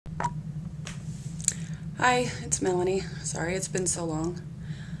Hi, it's Melanie. Sorry it's been so long.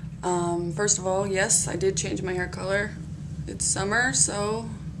 First of all, yes, I did change my hair color. It's summer, so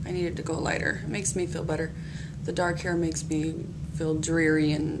I needed to go lighter. It makes me feel better. The dark hair makes me feel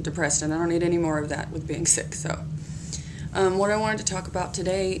dreary and depressed, and I don't need any more of that with being sick. So, what I wanted to talk about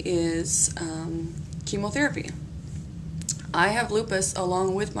today is chemotherapy. I have lupus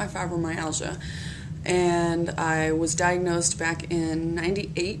along with my fibromyalgia, and I was diagnosed back in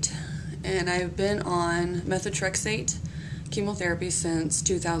 '98. And I've been on methotrexate chemotherapy since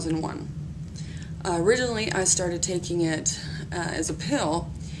 2001. Originally, I started taking it as a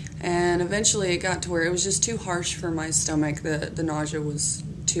pill, and eventually it got to where it was just too harsh for my stomach. The nausea was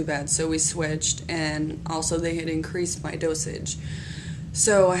too bad, so we switched, and also they had increased my dosage.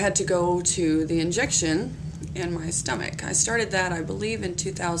 So I had to go to the injection in my stomach. I started that, I believe, in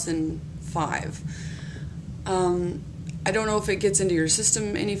 2005. I don't know if it gets into your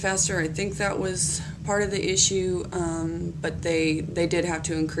system any faster. I think that was part of the issue, but they did have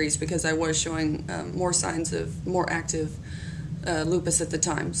to increase because I was showing more signs of more active lupus at the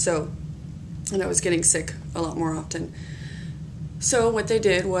time. So, and I was getting sick a lot more often. So what they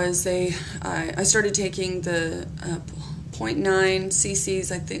did was I started taking the 0.9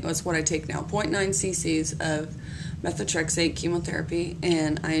 cc's, I think that's what I take now, 0.9 cc's of methotrexate chemotherapy,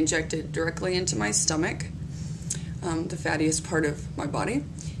 and I injected directly into my stomach. The fattiest part of my body.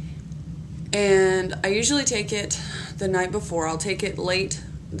 And I usually take it the night before. I'll take it late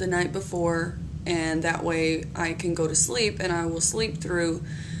the night before, and that way I can go to sleep, and I will sleep through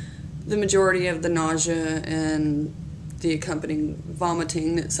the majority of the nausea and the accompanying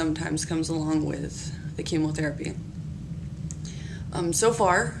vomiting that sometimes comes along with the chemotherapy. So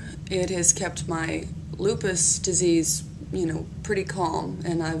far, it has kept my lupus disease, pretty calm,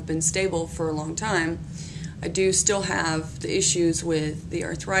 and I've been stable for a long time. I do still have the issues with the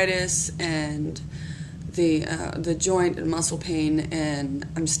arthritis and the joint and muscle pain, and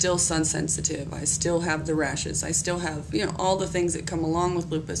I'm still sun sensitive. I still have the rashes. I still have all the things that come along with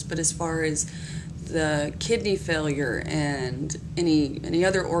lupus. But as far as the kidney failure and any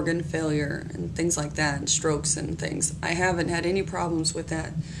other organ failure and things like that, and strokes and things, I haven't had any problems with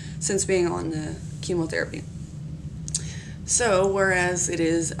that since being on the chemotherapy. So whereas it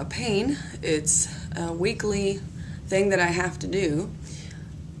is a pain, it's a weekly thing that I have to do,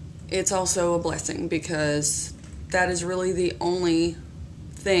 it's also a blessing because that is really the only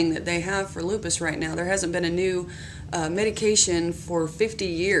thing that they have for lupus right now. There hasn't been a new medication for 50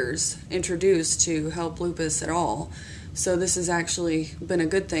 years introduced to help lupus at all. So this has actually been a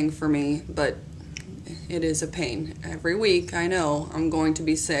good thing for me, but it is a pain. Every week I know I'm going to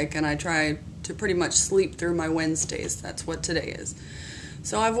be sick, and I try to pretty much sleep through my Wednesdays. That's what today is.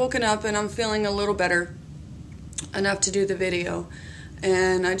 So I've woken up and I'm feeling a little better enough to do the video,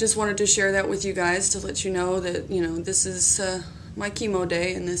 and I just wanted to share that with you guys to let you know that this is my chemo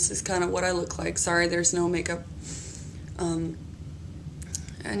day, and this is kind of what I look like. Sorry there's no makeup, and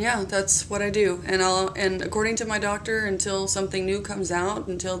yeah, that's what I do. And according to my doctor, until something new comes out,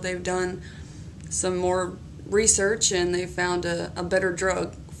 until they've done some more research and they found a better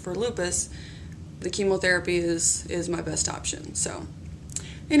drug for lupus, the chemotherapy is my best option. So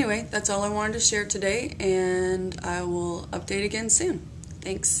anyway, that's all I wanted to share today, and I will update again soon.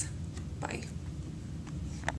 Thanks. Bye.